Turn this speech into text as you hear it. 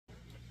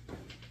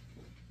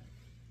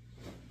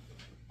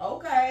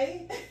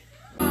okay?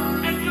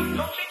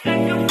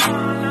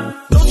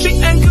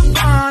 Dolce and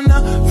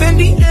Gabbana,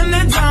 Fendi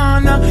and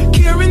Adana,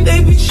 Karen,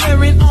 they be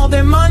sharing all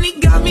their money,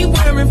 got me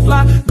wearing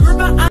fly. Girl,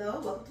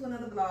 Hello, welcome to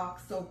another vlog.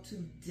 So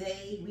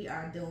today we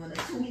are doing a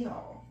Temu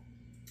haul.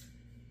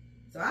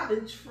 So I've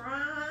been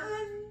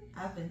trying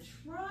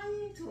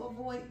to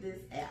avoid this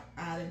app.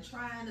 I've been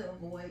trying to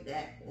avoid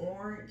that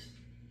orange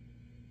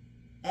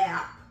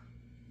app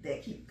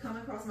that keep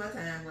coming across my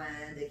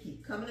timeline, that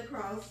keep coming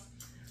across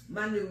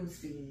my news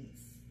feeds.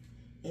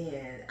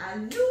 And I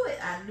knew it.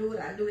 I knew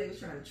they was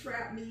trying to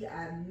trap me.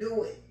 I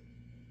knew it.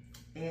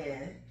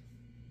 And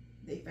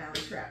they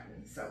finally trapped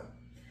me. So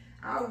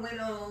I went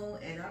on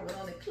and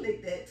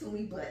clicked that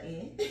Temu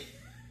button.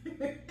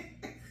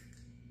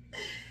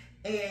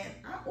 And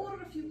I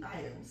ordered a few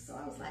items. So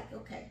I was like,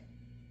 okay,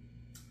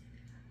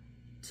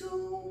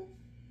 2,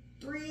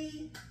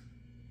 3,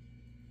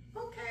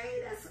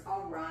 okay, that's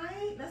all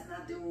right. Let's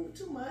not do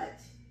too much.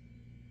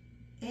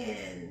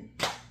 And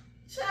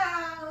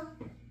child,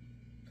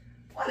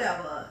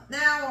 whatever.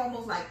 Now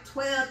almost like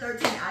 12,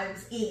 13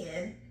 items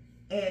in,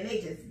 and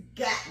they just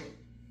got me.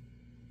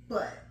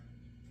 But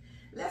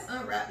let's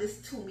unwrap this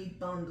Temu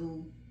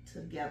bundle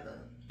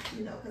together,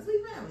 you know, because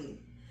we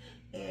family.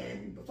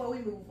 And before we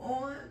move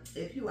on,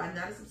 if you are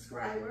not a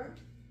subscriber,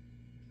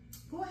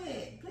 go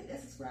ahead, click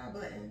that subscribe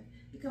button,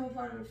 become a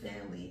part of the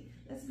family.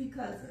 Let's be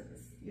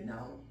cousins, you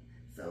know.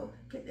 So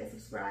click that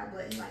subscribe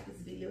button, like this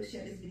video,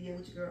 share this video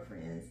with your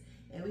girlfriends,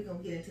 and we're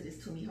gonna get into this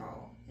Temu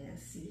haul and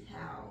see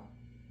how.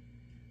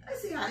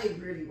 Let's see how they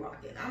really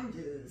rock it. I'm a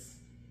little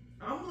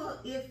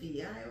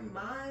iffy.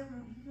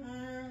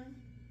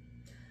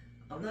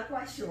 I'm not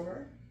quite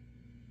sure.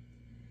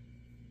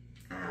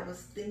 I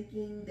was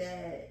thinking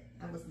that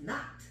I was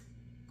not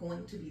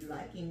going to be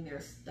liking their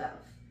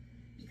stuff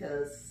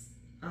because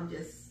I'm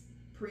just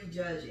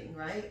prejudging,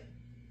 right?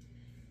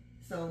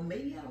 So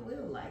maybe I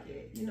will like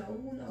it. You know,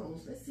 who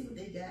knows? Let's see what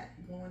they got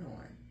going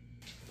on.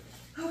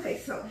 Okay,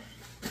 so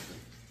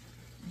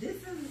this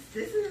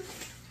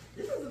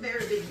is a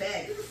very big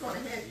bag. This is sort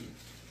of heavy.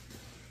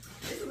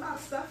 There's a lot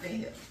of stuff in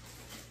here.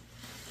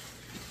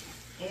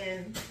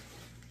 And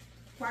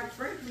quite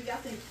frankly, I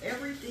think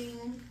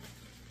everything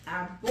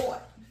I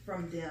bought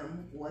from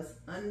them was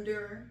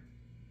under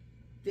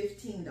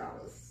 $15.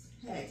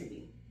 Had to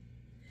be.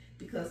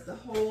 Because the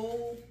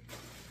whole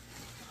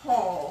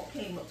haul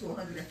came up to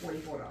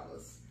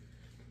 $144.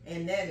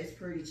 And that is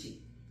pretty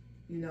cheap.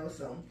 You know,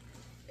 so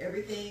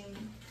everything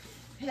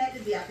had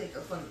to be, I think,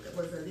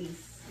 was at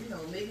least, you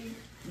know, maybe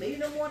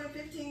no more than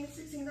 $15,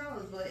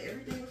 $16, but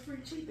everything was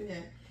pretty cheap in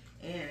there.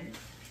 And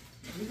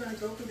we're gonna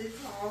go through this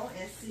haul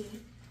and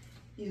see,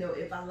 you know,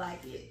 if I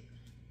like it.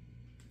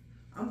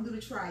 I'm gonna do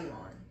the try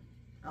on.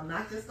 I'm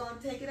not just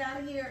gonna take it out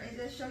of here and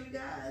just show you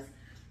guys.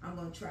 I'm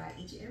gonna try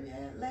each and every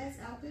last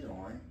outfit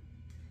on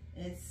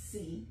and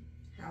see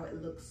how it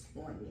looks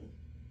on me.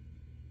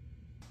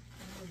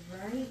 All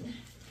right.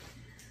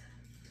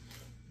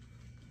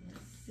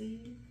 Let's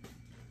see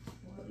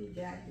what we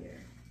got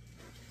here.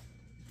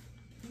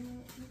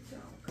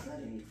 Don't cut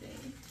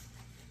anything.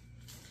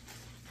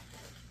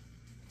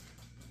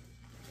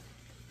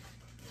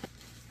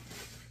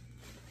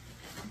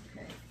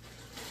 Okay.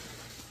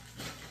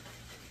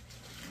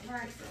 All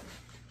right, so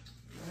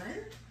 1,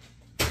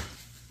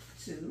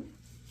 2,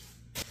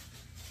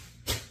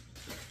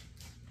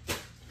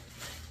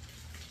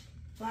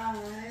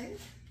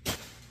 5,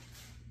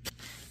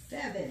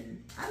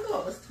 7. I knew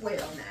it was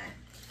 12 now.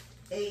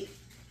 8.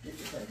 This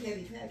is a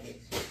heavy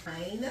package.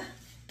 9.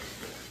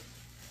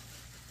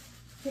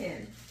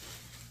 10.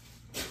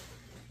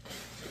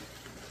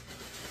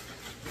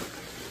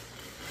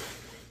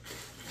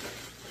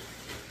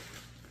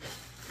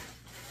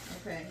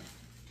 Okay.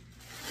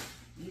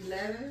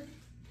 11.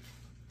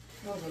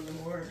 Oh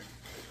Lord.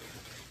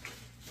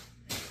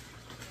 I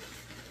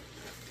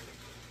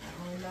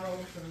don't know.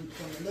 From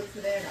the looks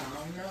of that, I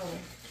don't know.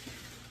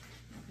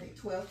 Okay,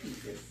 12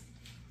 pieces.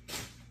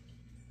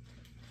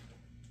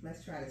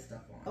 Let's try this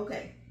stuff on.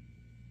 Okay.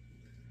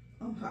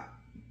 I'm hot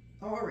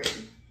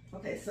already.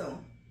 Okay, so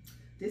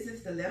this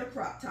is the leather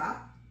crop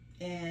top,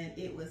 and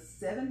it was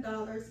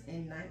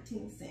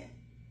 $7.19.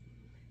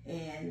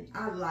 And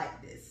I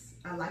like this.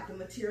 I like the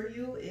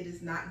material. It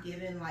is not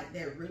giving like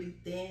that really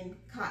thin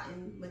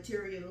cotton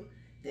material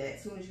that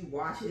as soon as you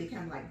wash it, it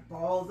kind of like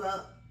balls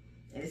up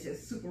and it's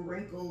just super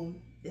wrinkled.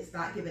 It's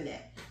not giving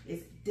that.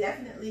 It's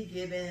definitely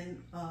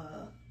giving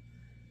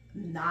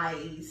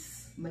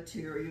nice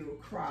material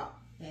crop,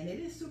 and it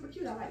is super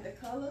cute. I like the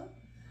color.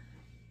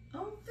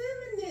 I'm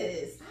feeling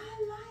this.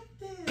 I like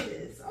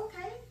this.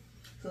 Okay.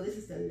 So this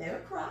is the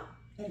leather crop,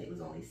 and it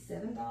was only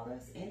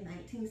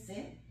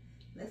 $7.19.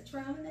 Let's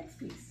try on the next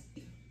piece.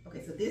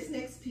 Okay, so this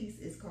next piece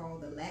is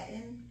called the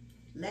Latin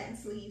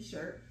sleeve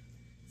shirt.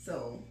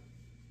 So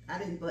I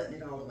didn't button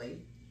it all the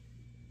way,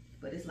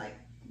 but it's like,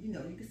 you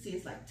know, you can see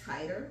it's like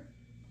tighter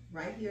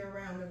right here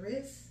around the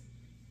wrist,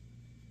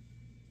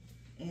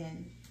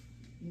 and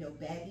you know,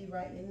 baggy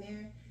right in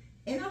there.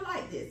 And I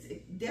like this.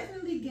 It's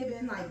definitely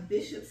giving like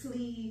bishop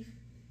sleeve,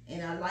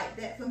 and I like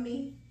that for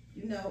me.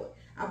 You know,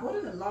 I bought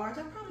it in a large.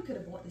 I probably could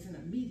have bought this in a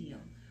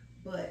medium,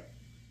 but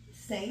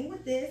same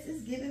with this.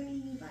 It's giving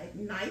me like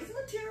nice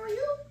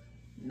material.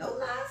 No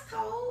last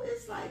toe.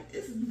 It's like,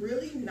 it's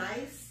really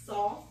nice,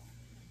 soft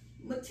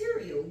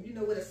material, you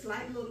know, with a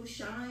slight little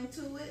shine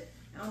to it.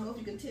 I don't know if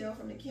you can tell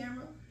from the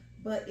camera,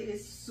 but it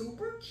is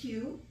super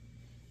cute.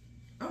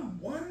 I'm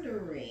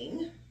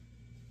wondering,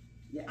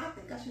 yeah, I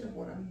think I should have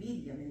bought a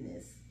medium in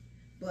this,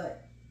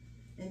 but,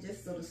 and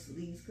just so the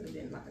sleeves could have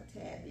been like a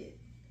tad bit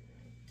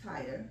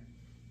tighter.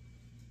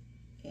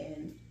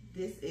 And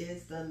this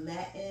is the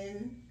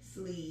Latin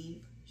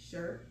sleeve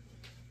shirt.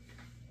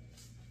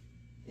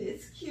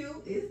 It's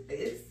cute.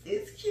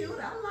 It's cute.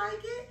 I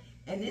like it.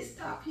 And this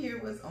top here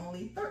was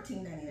only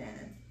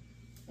 $13.99.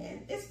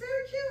 And it's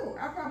very cute.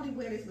 I'll probably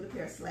wear this with a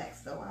pair of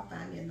slacks though. I'll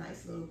find me a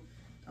nice little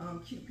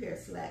cute pair of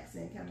slacks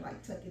and kind of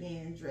like tuck it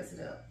in, dress it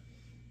up.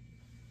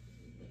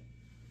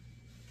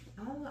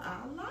 I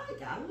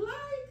like.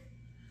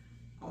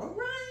 All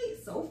right,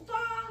 so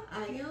far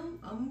I'm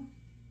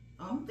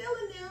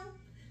feeling them.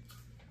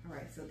 All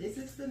right, so this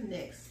is the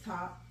next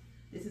top.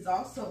 This is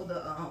also the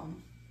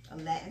a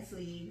Latin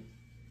sleeve,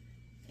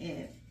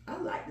 and I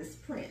like this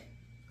print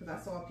because I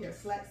saw a pair of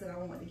slacks that I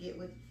wanted to get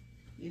with,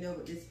 you know,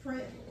 with this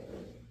print.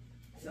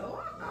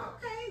 So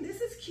okay,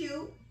 this is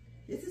cute.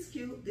 This is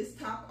cute. This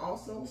top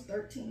also was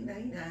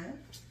 $13.99.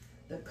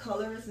 The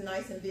color is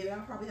nice and vivid.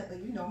 I'll probably have to,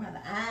 you know, have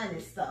to iron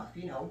this stuff,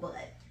 you know,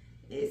 but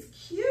it's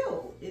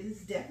cute. It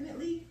is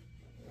definitely,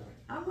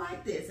 I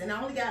like this. And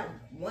I only got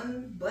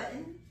one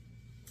button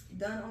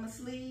done on the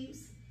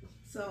sleeves.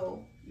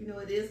 So, you know,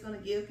 it is going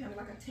to give kind of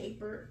like a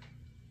tapered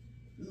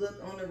look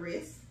on the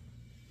wrist.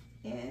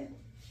 And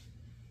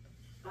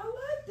I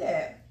like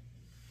that.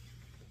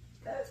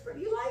 That's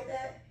pretty. You like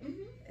that?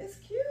 It's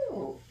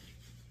cute.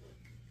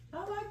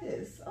 I like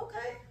this.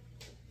 Okay.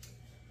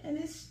 And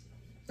it's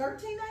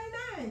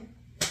 $13.99.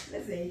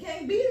 Listen, you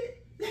can't beat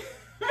it.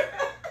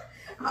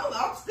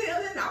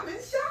 I'm in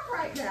shock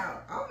right now.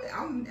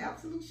 I'm in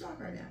absolute shock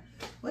right now.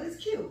 But it's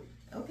cute.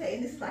 Okay,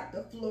 and it's like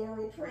the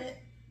floral print.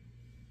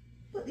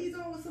 Put these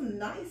on with some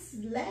nice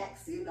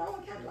slacks, you know,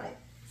 and kind of like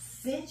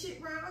cinch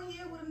it around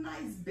here with a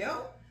nice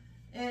belt.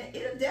 And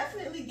it'll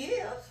definitely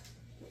give.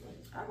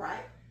 All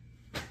right.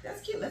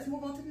 That's cute. Let's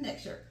move on to the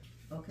next shirt.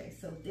 Okay,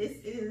 so this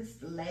is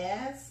the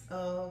last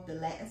of the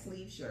Latin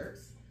sleeve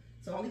shirts.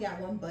 So I only got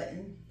one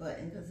button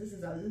because this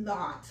is a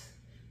lot,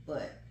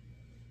 but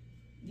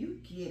you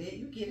get it.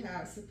 You get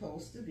how it's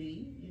supposed to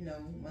be. You know,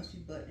 once you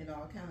button it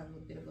all, kind of a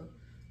bit of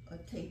a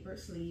tapered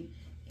sleeve.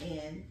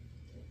 And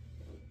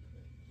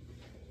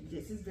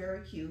this is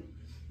very cute.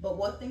 But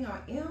one thing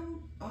I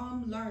am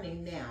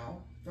learning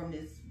now from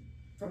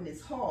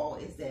this haul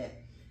is that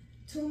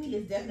Temu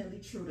is definitely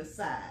true to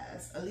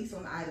size, at least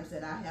on the items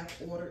that I have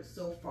ordered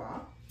so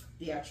far.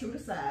 They are true to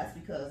size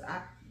because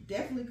I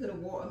definitely could have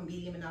worn a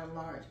medium and not a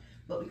large,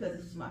 but because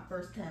this was my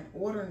first time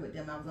ordering with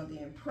them, I was under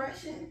the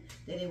impression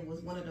that it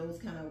was one of those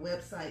kind of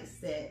websites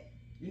that,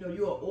 you know,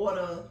 you'll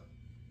order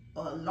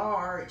a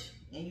large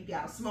and you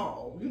got a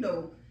small, you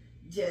know,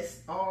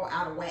 just all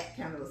out of whack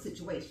kind of a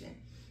situation.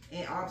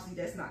 And obviously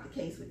that's not the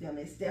case with them.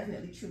 It's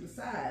definitely true to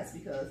size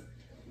because,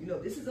 you know,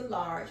 this is a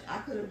large. I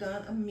could have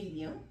done a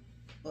medium,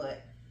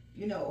 but,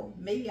 you know,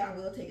 maybe I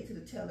will take it to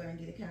the teller and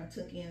get it kind of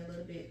tucked in a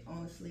little bit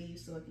on the sleeve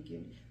so it can give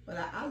me. But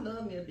I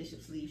love me a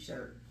bishop sleeve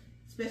shirt,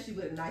 especially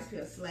with a nice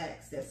pair of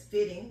slacks that's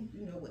fitting,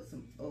 you know, with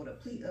some, the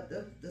pleat up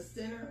the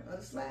center of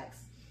the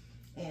slacks.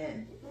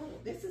 And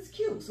this is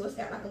cute. So it's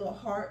got like a little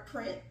heart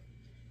print.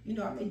 You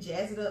know, I can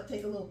jazz it up,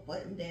 take a little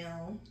button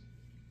down,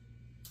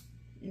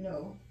 you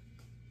know,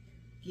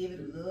 give it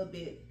a little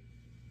bit,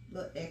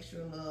 little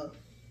extra love.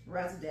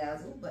 Razzle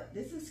dazzle, but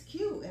this is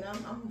cute, and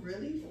I'm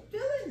really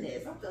feeling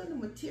this. I'm feeling the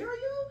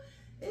material.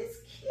 It's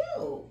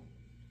cute.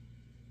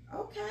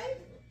 Okay.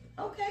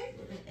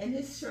 And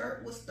this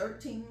shirt was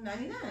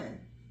 $13.99.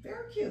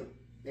 Very cute,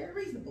 very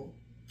reasonable.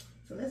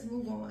 So let's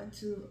move on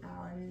to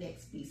our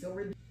next piece. So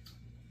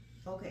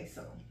okay,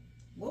 so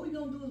what we're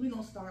gonna do is we're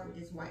gonna start with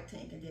this white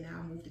tank, and then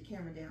I'll move the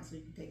camera down so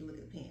you can take a look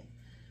at the pants.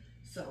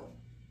 So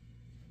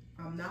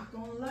I'm not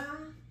gonna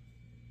lie.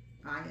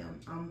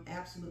 I'm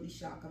absolutely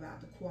shocked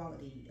about the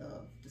quality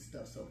of the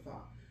stuff so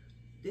far.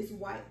 This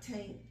white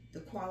tank, the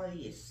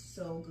quality is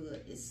so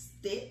good. It's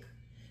thick.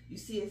 You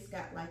see it's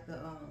got like the,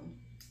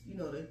 you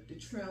know, the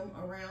trim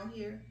around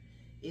here.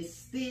 It's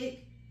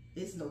thick.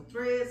 There's no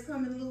threads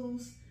coming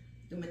loose.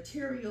 The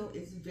material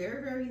is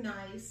very, very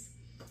nice.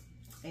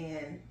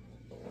 And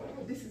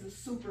this is a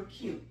super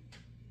cute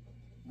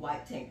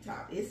white tank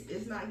top.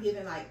 It's not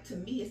giving, like, to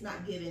me, it's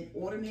not giving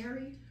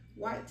ordinary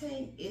white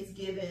tank. It's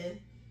giving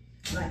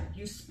like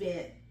you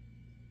spent,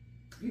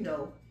 you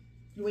know,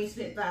 you ain't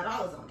spent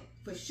 $5 on it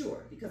for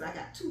sure, because I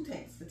got 2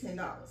 tanks for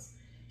 $10,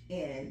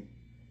 and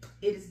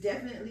it is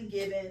definitely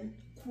giving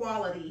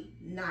quality,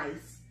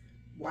 nice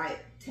white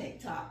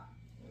tank top,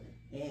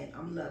 and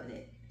I'm loving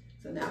it.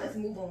 So now let's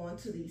move on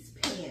to these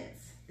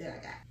pants that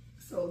I got.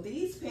 So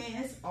these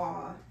pants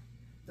are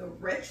the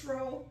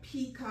retro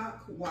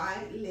peacock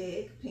wide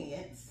leg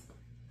pants.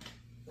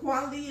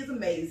 Quality is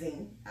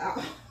amazing.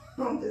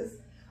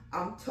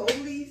 I'm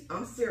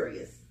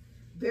serious.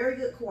 Very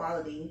good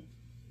quality.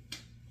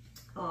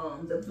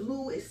 The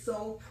blue is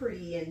so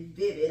pretty and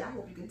vivid. I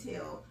hope you can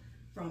tell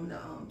from the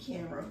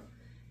camera.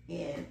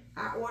 And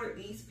I ordered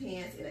these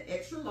pants in an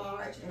extra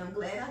large, and I'm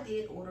glad I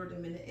did order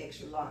them in an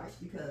extra large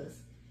because,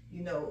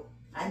 you know,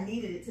 I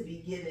needed it to be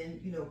given,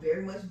 you know,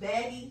 very much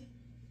baggy,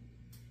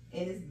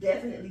 and it's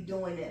definitely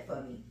doing that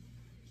for me.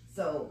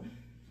 So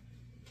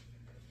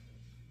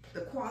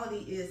the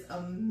quality is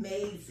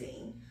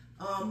amazing.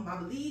 I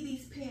believe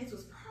these pants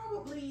was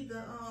probably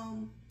the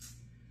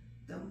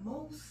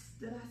most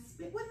that I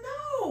spent. Well,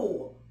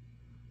 no,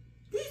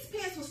 these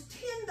pants was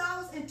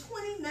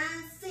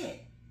 $10.29.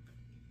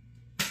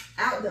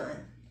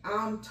 Outdone.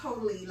 I'm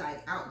totally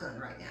like outdone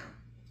right now,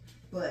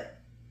 but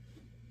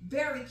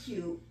very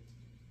cute,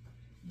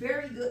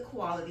 very good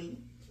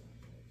quality.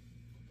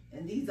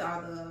 And these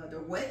are the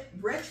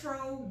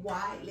retro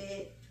wide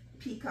leg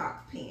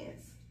peacock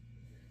pants.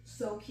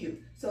 So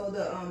cute. So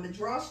the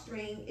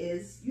drawstring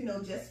is, you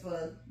know, just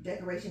for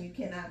decoration. You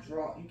cannot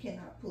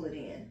pull it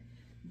in,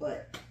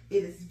 but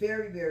it is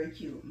very, very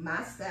cute.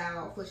 My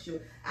style for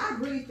sure. I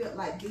really felt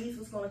like these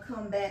was gonna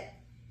come back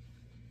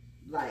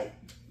like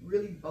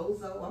really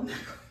bozo. I'm not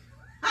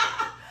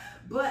gonna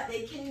but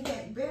they came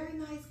back very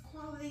nice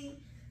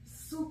quality,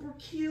 super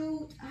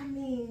cute. I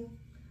mean,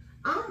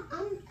 I'm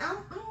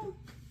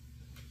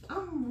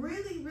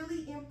really,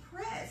 really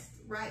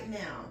impressed right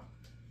now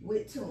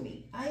with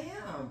Temu. I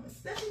am,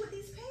 especially with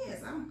these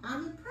pants.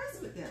 I'm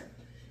impressed with them.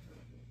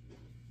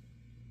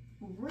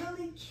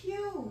 Really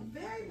cute,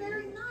 very,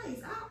 very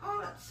nice.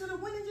 I should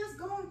have went and just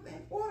gone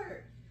and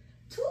ordered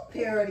 2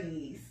 pair of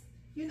these.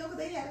 You know,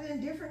 they have it in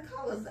different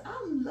colors.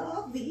 I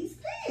love these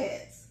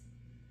pants.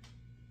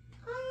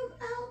 I am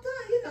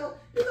outdone. You know,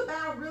 you could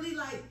buy really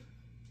like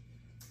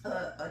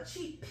a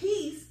cheap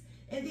piece,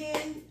 and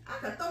then I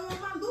could throw on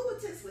my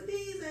Louboutins with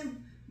these,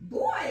 and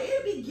boy,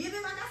 it'll be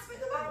giving like I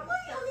spent a lot of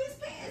money on these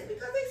pants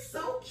because they're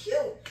so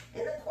cute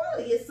and the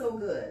quality is so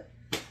good.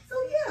 So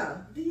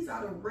yeah, these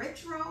are the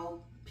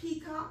retro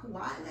peacock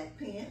wide leg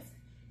pants,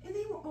 and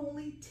they were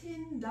only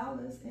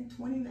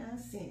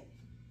 $10.29.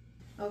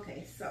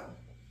 Okay, so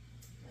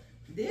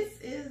this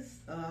is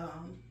a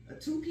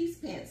 2-piece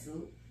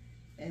pantsuit,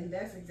 and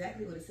that's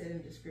exactly what it said in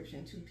the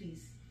description,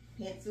 2-piece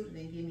pantsuit. It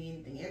didn't give me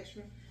anything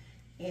extra.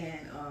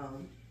 And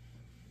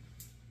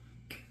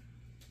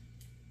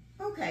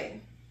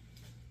okay,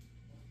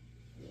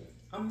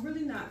 I'm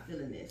really not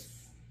feeling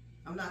this.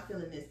 I'm not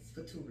feeling this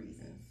for 2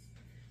 reasons.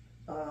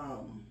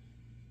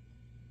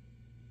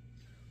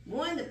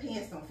 One, the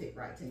pants don't fit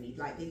right to me.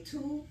 Like they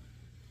too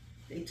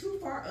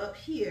far up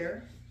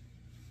here,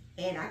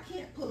 and I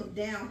can't pull them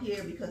down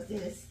here because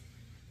then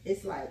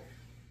it's like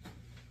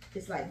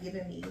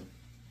giving me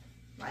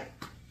like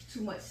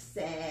too much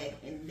sag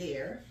in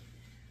there.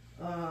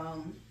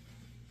 I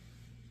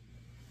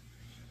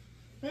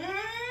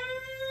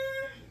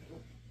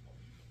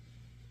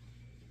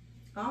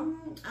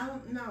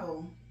don't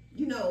know.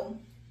 You know,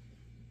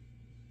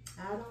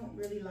 I don't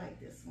really like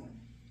this one.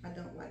 I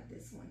don't like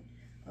this one.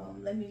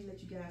 Let me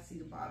let you guys see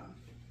the bottom.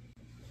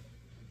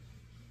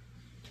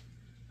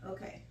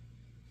 Okay,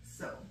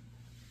 so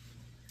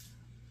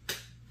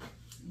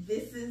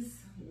this is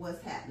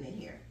what's happening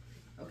here.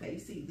 Okay, you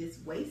see this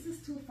waist is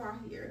too far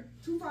here,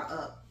 too far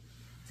up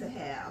to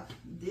have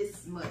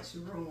this much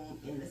room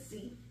in the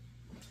seat.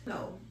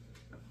 So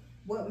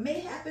what may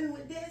happen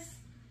with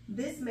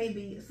this may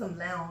be some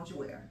lounge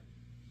wear,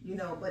 you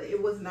know, but it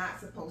was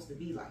not supposed to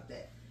be like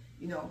that.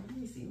 You know, let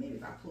me see, maybe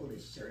if I pull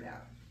this shirt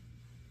out.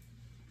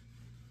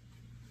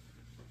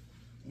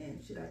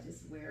 And should I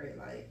just wear it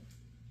like,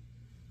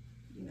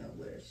 you know,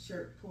 with a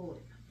shirt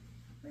pulled?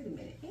 Wait a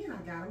minute, and I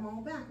got them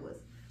on backwards.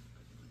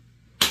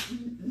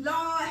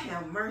 Lord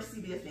have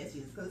mercy, dear fence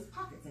Jesus, because there's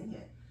pockets in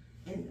here.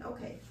 And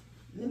okay,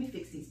 let me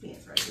fix these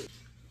pants right quick.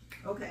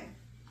 Okay.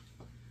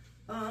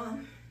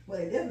 Well,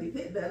 they definitely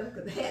fit better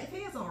because they had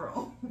pants on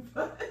wrong.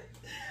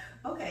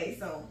 Okay,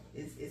 so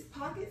it's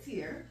pockets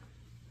here.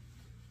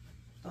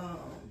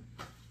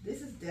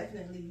 This is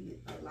definitely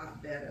a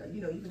lot better,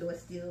 you know, even though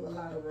it's still a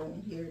lot of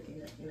room here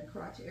in the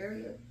crotch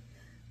area.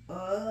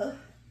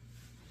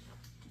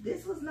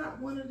 This was not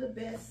one of the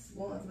best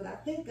ones, but I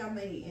think I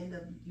may end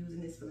up using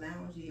this for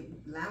lounge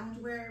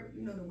wear,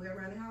 you know, to wear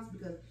around the house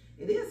because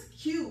it is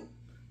cute.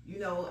 You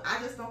know, I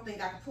just don't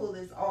think I can pull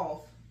this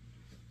off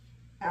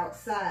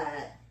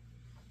outside.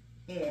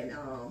 And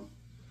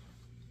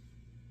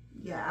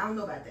yeah, I don't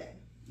know about that,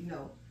 you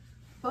know,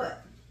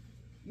 but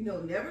you know,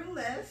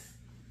 nevertheless,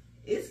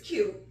 it's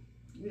cute,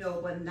 you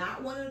know, but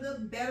not one of the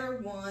better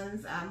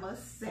ones, I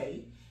must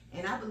say.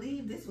 And I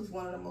believe this was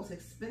one of the most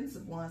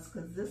expensive ones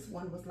because this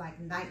one was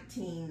like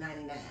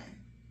 $19.99.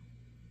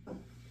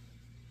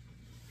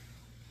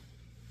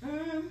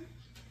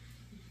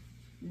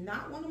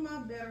 Not one of my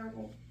better,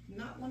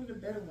 not one of the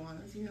better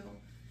ones, you know.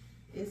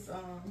 It's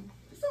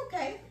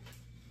okay.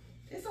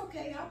 It's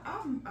okay.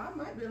 I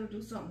might be able to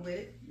do something with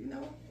it, you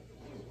know.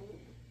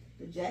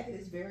 The jacket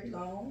is very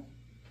long.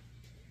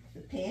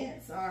 The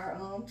pants are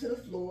to the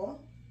floor.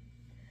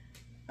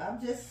 I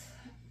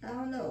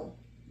don't know.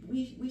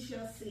 we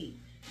shall see.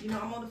 You know,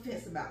 I'm on the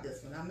fence about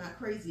this one. I'm not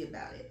crazy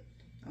about it.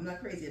 I'm not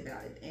crazy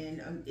about it.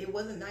 And it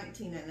wasn't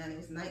 $19.99, it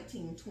was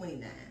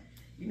 $19.29.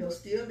 You know,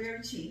 still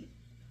very cheap,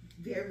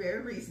 very,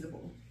 very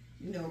reasonable.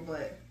 You know,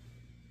 but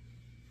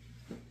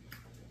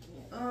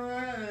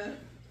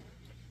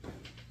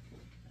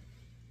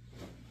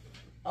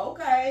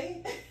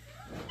okay.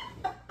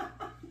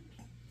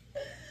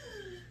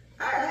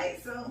 All right,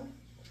 so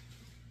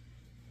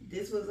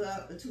this was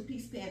a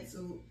two-piece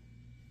pantsuit,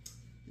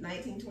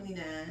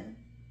 $19.29.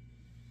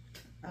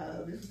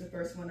 This was the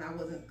first one I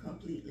wasn't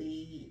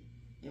completely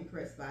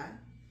impressed by,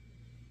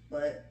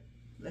 but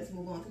let's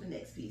move on to the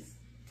next piece.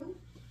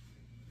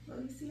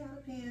 Well, you see how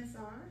the pants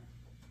are.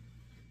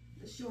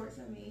 The shorts,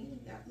 I mean,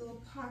 got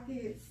little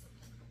pockets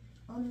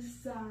on the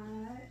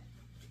side.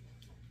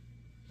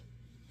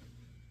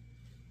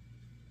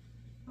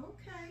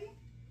 Okay.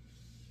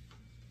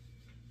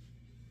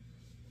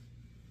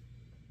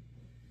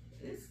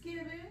 It's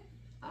giving.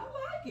 I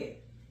like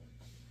it.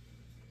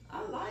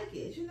 I like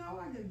it. You know,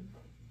 I can,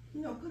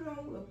 you know, put it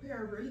on with a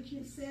pair of really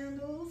cute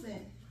sandals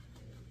and,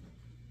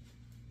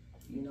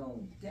 you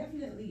know,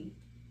 definitely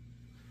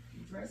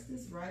dress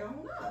this right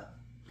on up.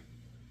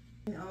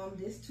 And,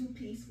 this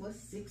two-piece was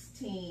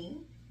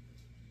 $16.59.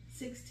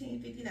 See,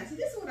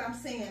 this is what I'm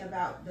saying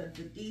about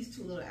these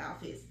two little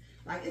outfits.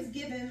 Like, it's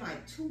giving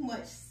like too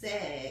much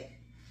sag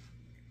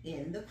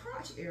in the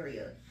crotch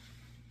area.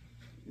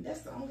 And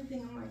that's the only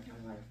thing I'm like kind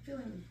of like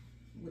feeling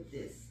with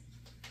this.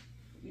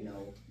 You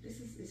know,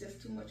 it's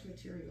just too much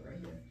material right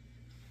here.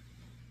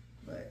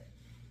 But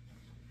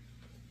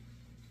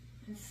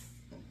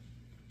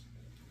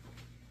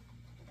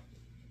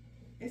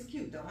it's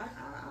cute though.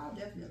 I'll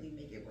definitely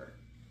make it work.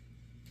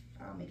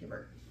 I'll make it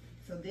work.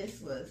 So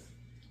this was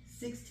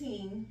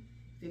 $16.59.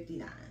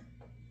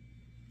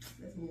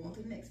 Let's move on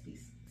to the next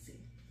piece. Let's see.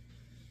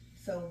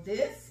 So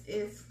this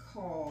is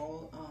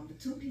called the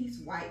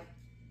two-piece white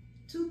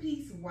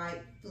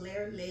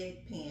flare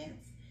leg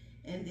pants,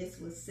 and this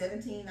was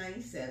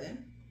 $17.97.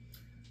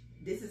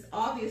 This is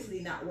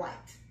obviously not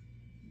white,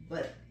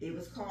 but it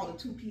was called a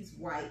two-piece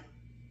white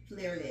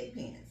flare leg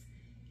pants,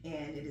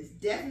 and it is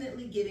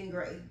definitely giving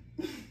gray.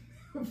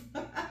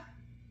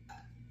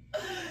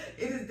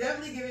 It is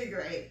definitely giving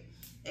gray,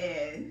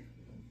 and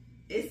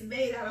it's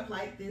made out of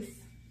like this,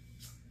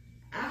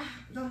 I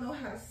don't know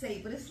how to say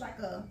it, but it's like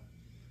kind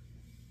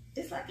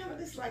of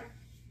this like,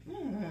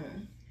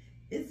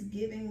 it's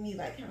giving me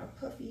like kind of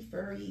puffy,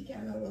 furry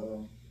kind of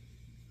little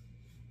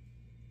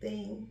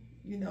thing,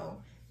 you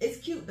know. It's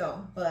cute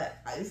though, but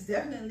it's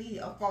definitely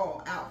a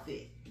fall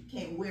outfit. You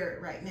can't wear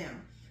it right now,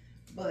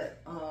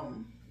 but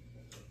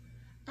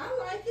I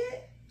like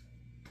it.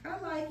 I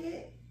like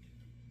it.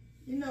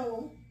 You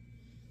know,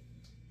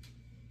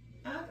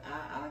 I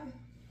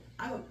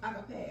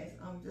could pass.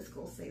 I'm just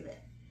gonna say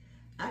that.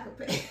 I could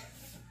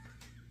pass.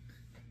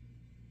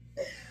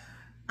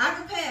 I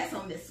could pass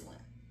on this one.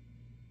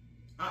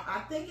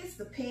 I think it's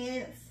the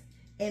pants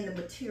and the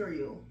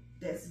material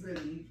that's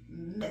really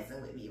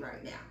messing with me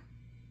right now,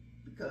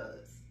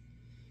 because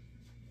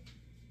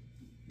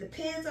the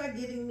pants are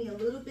giving me a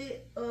little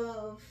bit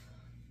of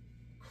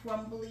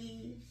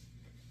crumbly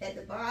at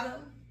the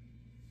bottom.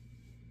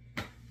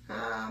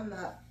 I'm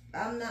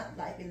not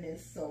liking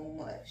this so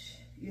much.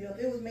 You know, if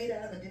it was made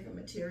out of a different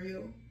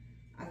material,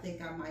 I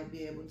think I might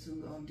be able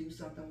to do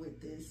something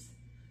with this.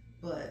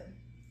 But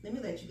let me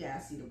let you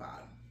guys see the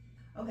bottom.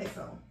 Okay,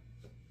 so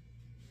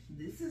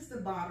this is the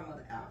bottom of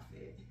the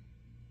outfit.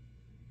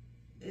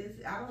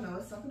 I don't know,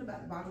 it's something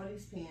about the bottom of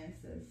these pants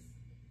that's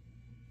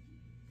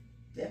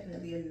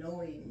definitely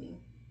annoying me.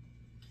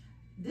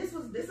 This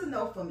is a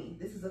no for me.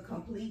 This is a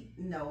complete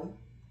no.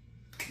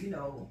 You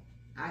know,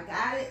 I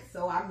got it,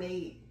 so I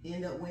may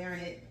end up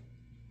wearing it,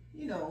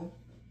 you know,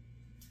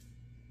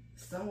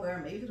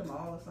 somewhere, maybe to the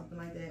mall or something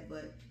like that.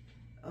 But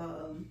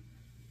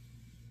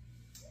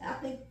I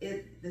think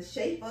the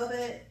shape of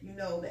it, you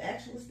know, the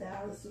actual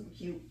style is super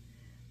cute.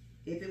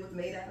 If it was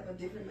made out of a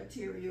different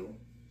material,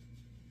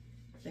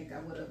 I think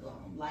I would have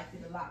liked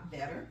it a lot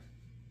better.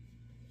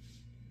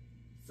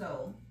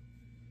 So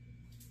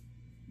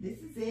this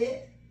is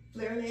it.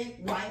 Flare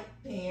leg white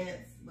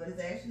pants, but it's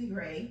actually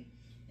gray.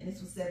 And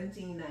this was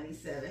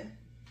 $17.97.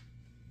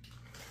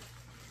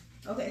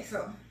 Okay,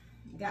 so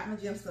got my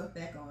gym stuff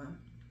back on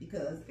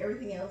because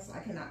everything else I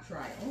cannot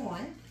try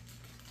on.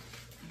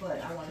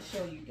 But I want to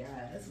show you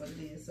guys what it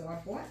is. So I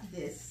bought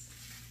this.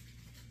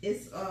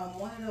 It's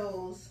one of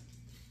those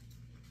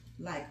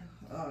like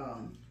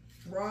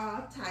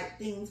bra type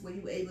things where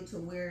you're able to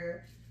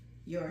wear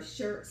your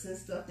shirts and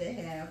stuff that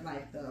have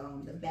like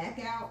the back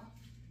out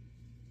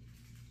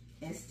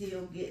and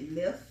still get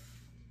lift,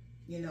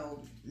 you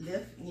know,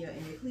 in your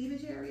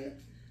cleavage area.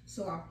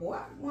 So I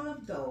bought one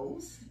of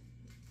those,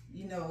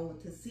 you know,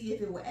 to see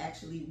if it would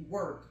actually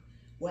work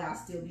where I'll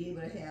still be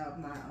able to have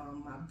my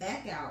my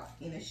back out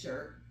in a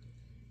shirt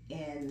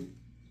and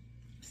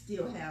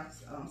still have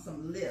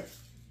some lift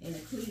in the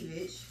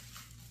cleavage.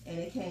 And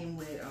it came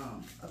with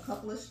a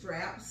couple of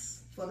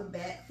straps for the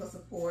back for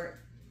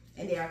support,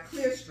 and there are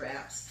clear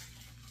straps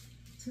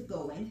to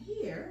go in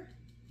here,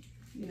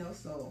 you know,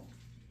 so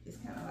it's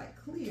kind of like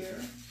clear.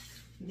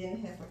 And then it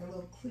has like a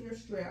little clear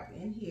strap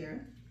in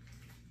here,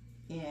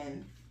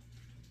 and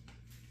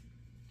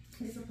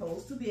it's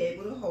supposed to be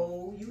able to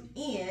hold you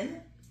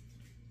in,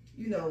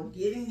 you know,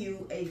 giving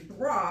you a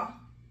bra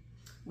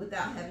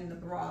without having the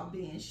bra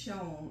being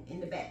shown in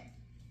the back.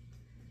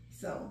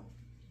 So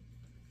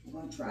I'm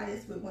gonna try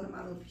this with one of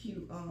my little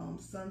cute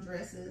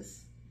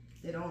sundresses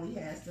that only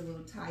has the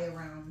little tie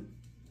around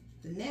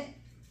the neck,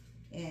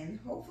 and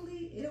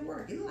hopefully it'll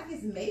work. It looks like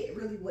it's made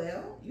really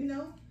well, you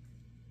know,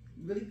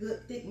 really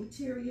good thick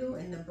material,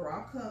 and the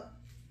bra cup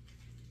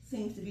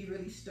seems to be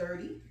really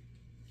sturdy.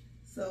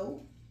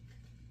 So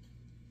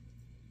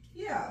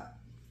yeah,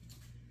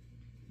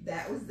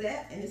 that was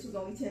that, and this was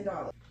only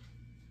 $10.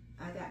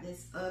 I got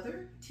this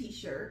other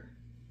t-shirt,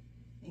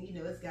 and you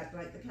know, it's got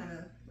like the kind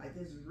of like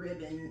this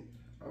ribbon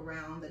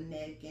around the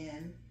neck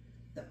and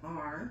the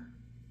arm.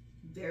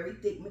 Very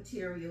thick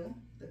material.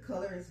 The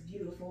color is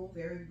beautiful,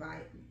 very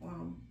bright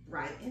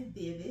and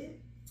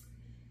vivid.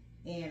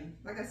 And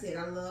like I said,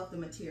 I love the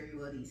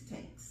material of these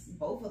tanks.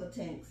 Both of the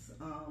tanks,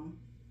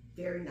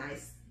 very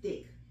nice,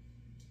 thick,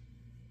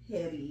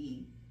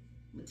 heavy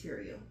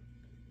material.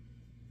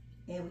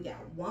 And we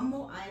got one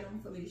more item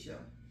for me to show.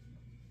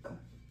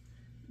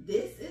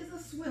 This is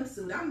a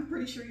swimsuit. I'm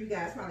pretty sure you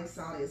guys probably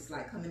saw this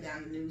like coming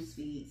down the news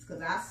feeds,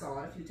 because I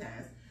saw it a few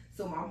times.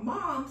 So my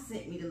mom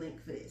sent me the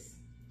link for this.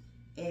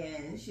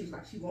 And she was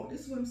like, she wanted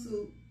this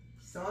swimsuit.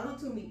 She saw it on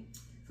Temu,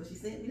 so she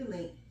sent me the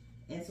link.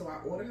 And so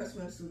I ordered her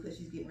swimsuit because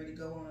she's getting ready to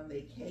go on a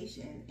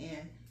vacation.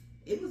 And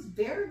it was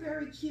very,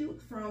 very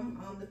cute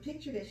from the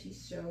picture that she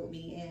showed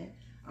me. And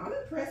I'm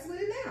impressed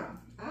with it now.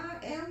 I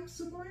am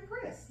super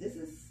impressed. This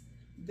is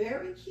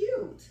very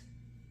cute.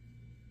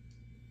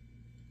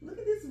 Look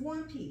at this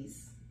one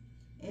piece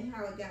and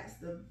how it got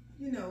the,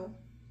 you know,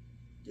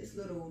 this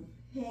little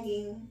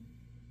hanging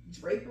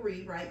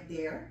drapery right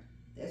there.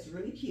 That's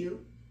really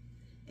cute.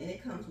 And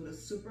it comes with a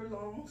super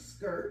long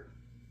skirt.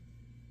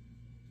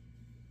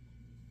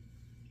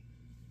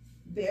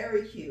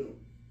 Very cute.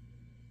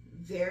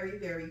 Very,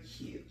 very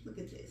cute. Look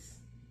at this.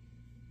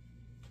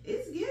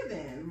 It's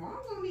giving.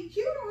 Mom's gonna be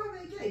cute on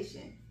her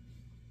vacation.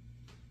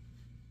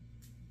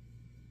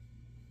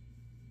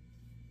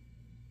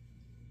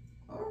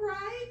 All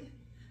right.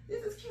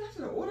 This is cute. I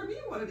should have ordered me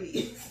one of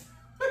these.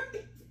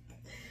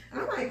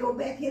 I might go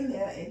back in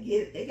there and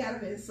get, they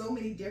got them in so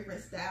many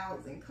different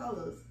styles and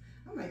colors.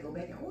 I might go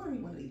back and order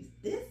me one of these.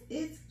 This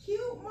is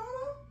cute,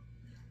 Mama.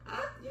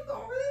 You're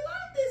going to really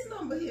like this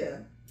number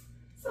here.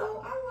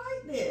 So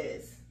I like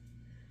this.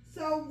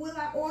 So will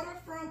I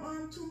order from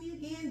Temu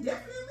again?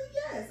 Definitely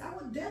yes. I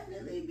would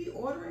definitely be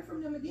ordering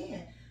from them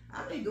again.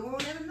 I may go on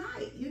there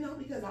tonight, you know,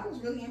 because I was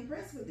really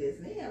impressed with this.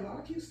 And they had a lot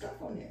of cute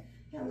stuff on there.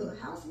 They had a little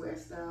houseware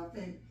stuff,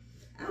 and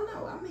I don't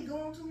know. I may go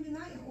on Temu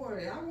tonight and order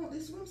it. I want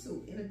this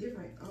swimsuit in a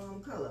different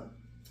color.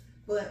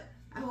 But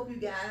I hope you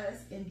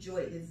guys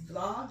enjoyed this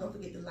vlog. Don't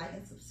forget to like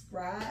and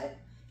subscribe.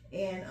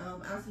 And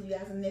I'll see you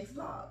guys in the next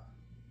vlog.